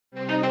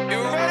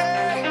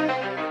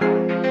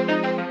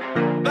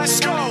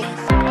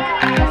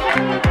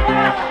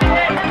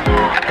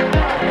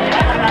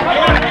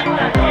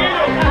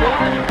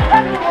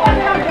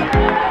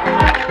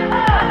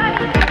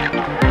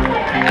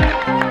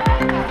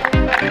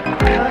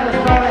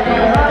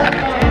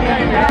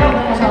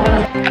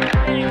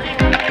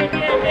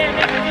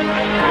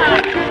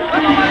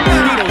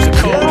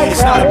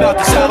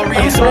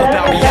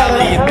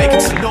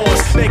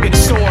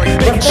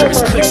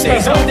shirts, click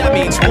stays on. That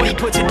means boy, he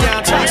puts it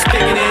down, time's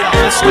picking it up.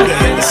 Let's go to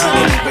hell and see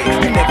anyway.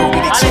 You never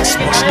really touch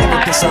much, never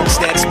been some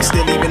status, but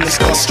still even the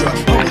starstruck.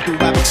 Humble through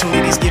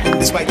opportunities given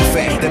despite the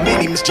fact that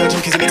many misjudge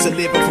him cause he makes a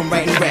living from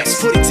writing raps.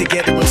 Put it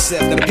together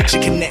himself, now the picture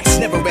connects.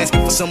 Never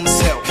asking for someone's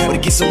help, but to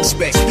get some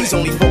respect. He's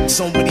only focused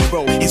on what he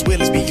wrote, his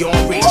will is beyond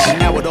reach. And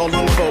now it all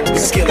unfolds, the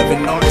skill of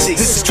an artist.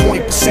 This is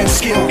 20%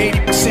 skill,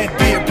 80%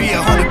 beer, be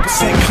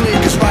 100% clear,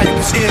 cause Ryan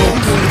was ill.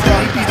 Who would've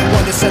thought he'd be the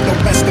one that set the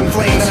rest in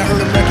flames? Then I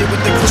heard him record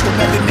with the crystal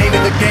method, name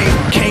of the game.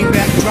 Came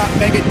back, dropped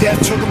Megadeth,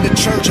 took him to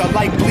church. I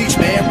like Bleach,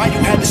 man.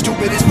 Ryan had the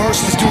stupidest verse,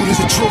 this dude is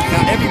the truth.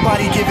 Now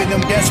everybody giving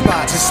them guest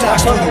spots and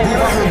stocks through the roof.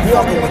 I heard him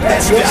fucking with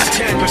that stuff.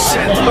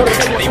 10% luck,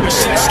 20%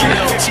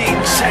 skill.